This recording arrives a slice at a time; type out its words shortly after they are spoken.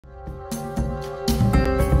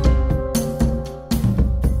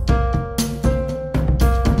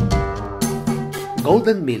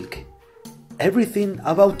Golden milk. Everything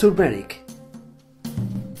about turmeric.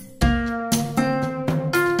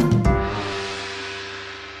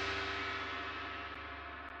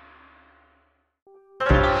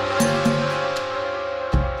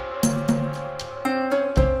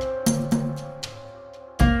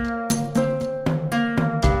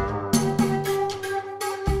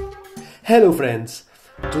 Hello friends!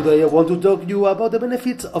 Today I want to talk to you about the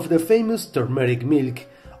benefits of the famous turmeric milk,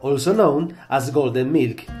 also known as golden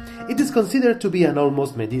milk. It is considered to be an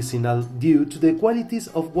almost medicinal due to the qualities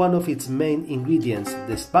of one of its main ingredients,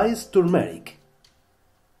 the spice turmeric.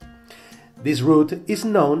 This root is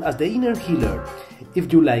known as the inner healer.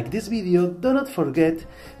 If you like this video, do not forget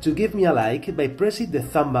to give me a like by pressing the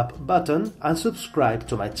thumb up button and subscribe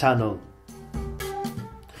to my channel.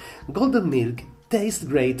 Golden milk tastes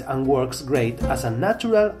great and works great as a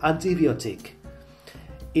natural antibiotic.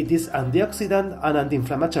 It is antioxidant and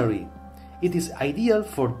anti-inflammatory. It is ideal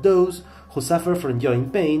for those who suffer from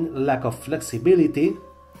joint pain, lack of flexibility,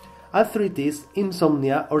 arthritis,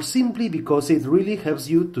 insomnia, or simply because it really helps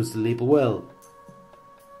you to sleep well.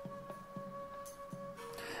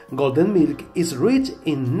 Golden milk is rich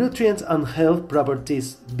in nutrients and health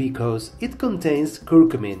properties because it contains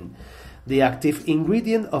curcumin, the active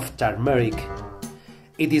ingredient of turmeric.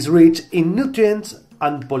 It is rich in nutrients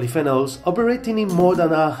and polyphenols operating in more than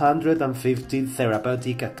 150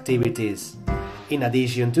 therapeutic activities. In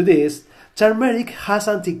addition to this, turmeric has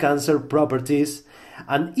anti-cancer properties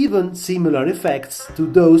and even similar effects to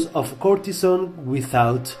those of cortisone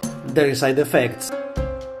without their side effects.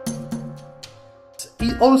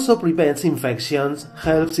 It also prevents infections,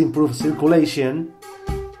 helps improve circulation,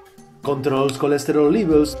 controls cholesterol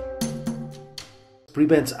levels,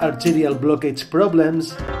 prevents arterial blockage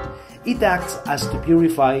problems. It acts as to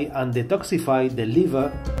purify and detoxify the liver,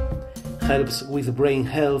 helps with brain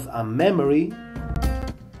health and memory,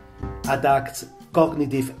 attacks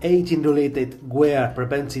cognitive aging-related wear,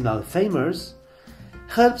 preventing Alzheimer's,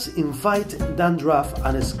 helps in fight dandruff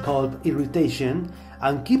and scalp irritation,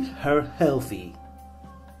 and keep hair healthy.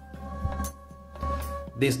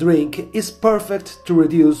 This drink is perfect to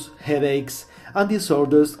reduce headaches and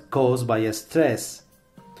disorders caused by stress.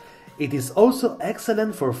 It is also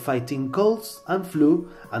excellent for fighting colds and flu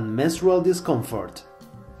and menstrual discomfort.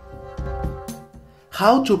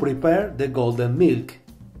 How to prepare the golden milk?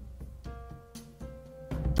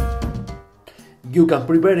 You can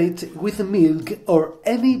prepare it with milk or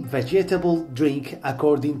any vegetable drink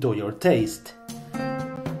according to your taste.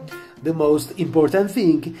 The most important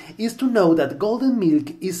thing is to know that golden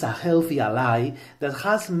milk is a healthy ally that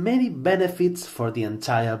has many benefits for the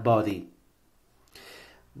entire body.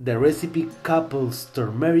 The recipe couples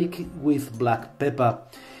turmeric with black pepper,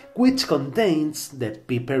 which contains the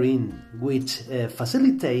piperin, which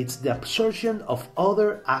facilitates the absorption of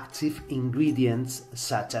other active ingredients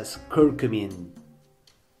such as curcumin.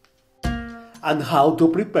 And how to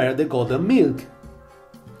prepare the golden milk?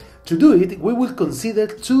 To do it, we will consider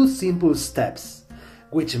two simple steps,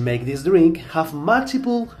 which make this drink have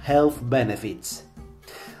multiple health benefits.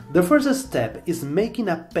 The first step is making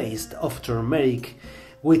a paste of turmeric,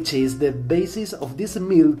 which is the basis of this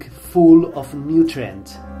milk full of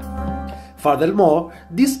nutrients. Furthermore,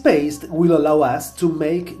 this paste will allow us to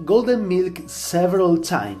make golden milk several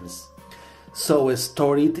times. So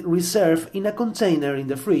store it reserved in a container in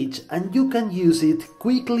the fridge and you can use it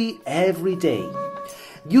quickly every day.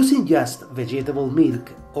 Using just vegetable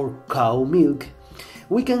milk or cow milk,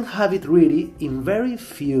 we can have it ready in very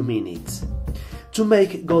few minutes. To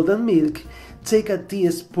make golden milk, take a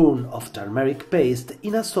teaspoon of turmeric paste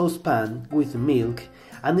in a saucepan with milk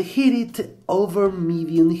and heat it over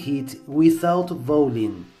medium heat without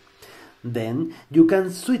boiling. Then you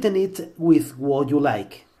can sweeten it with what you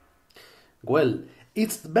like. Well,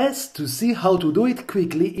 it's best to see how to do it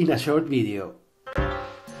quickly in a short video.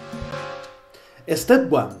 Step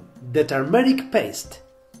 1. The turmeric paste.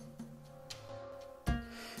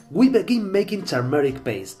 We begin making turmeric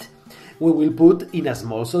paste. We will put in a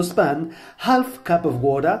small saucepan half cup of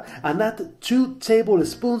water and add 2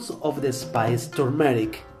 tablespoons of the spice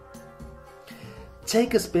turmeric.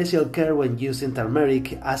 Take special care when using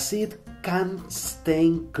turmeric as it can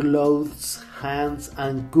stain clothes, hands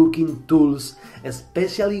and cooking tools,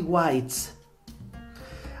 especially whites.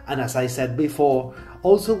 And as I said before,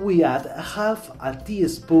 also we add half a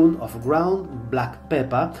teaspoon of ground black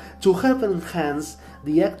pepper to help enhance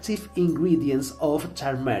the active ingredients of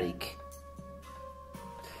turmeric.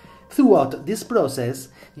 Throughout this process,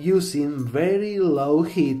 using very low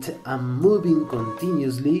heat and moving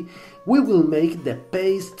continuously, we will make the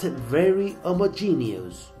paste very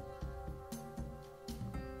homogeneous.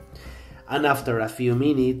 And after a few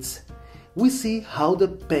minutes, we see how the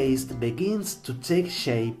paste begins to take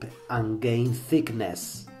shape and gain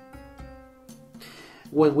thickness.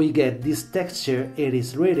 When we get this texture, it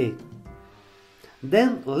is ready.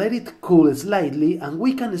 Then let it cool slightly and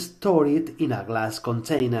we can store it in a glass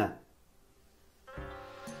container.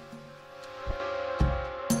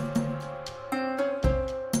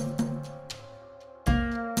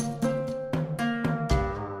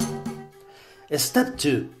 Step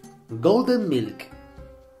 2. Golden milk.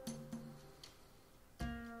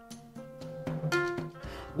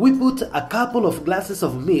 We put a couple of glasses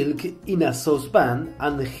of milk in a saucepan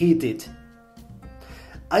and heat it.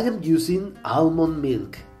 I am using almond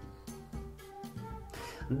milk.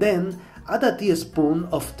 Then add a teaspoon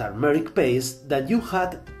of turmeric paste that you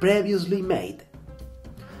had previously made.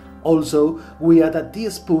 Also, we add a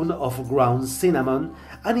teaspoon of ground cinnamon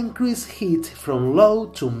and increase heat from low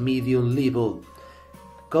to medium level,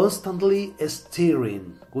 constantly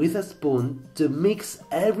stirring with a spoon to mix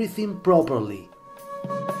everything properly.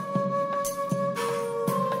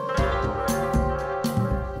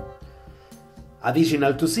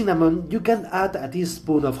 Additional to cinnamon, you can add a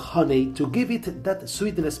teaspoon of honey to give it that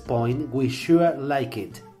sweetness point we sure like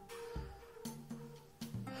it.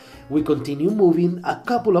 We continue moving a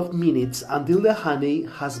couple of minutes until the honey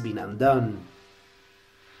has been undone.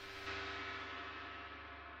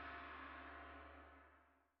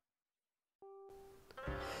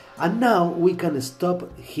 And now we can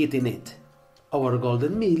stop heating it. Our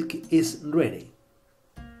golden milk is ready.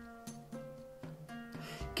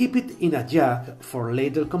 Keep it in a jug for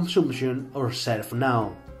later consumption or serve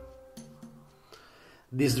now.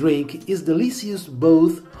 This drink is delicious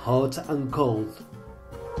both hot and cold.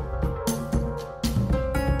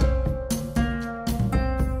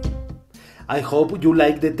 I hope you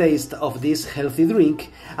like the taste of this healthy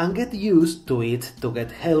drink and get used to it to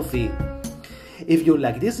get healthy. If you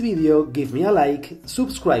like this video, give me a like,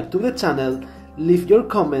 subscribe to the channel, leave your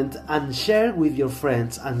comment and share with your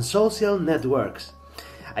friends and social networks.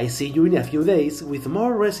 I see you in a few days with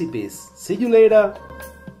more recipes. See you later!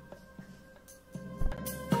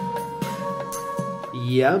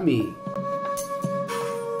 Yummy!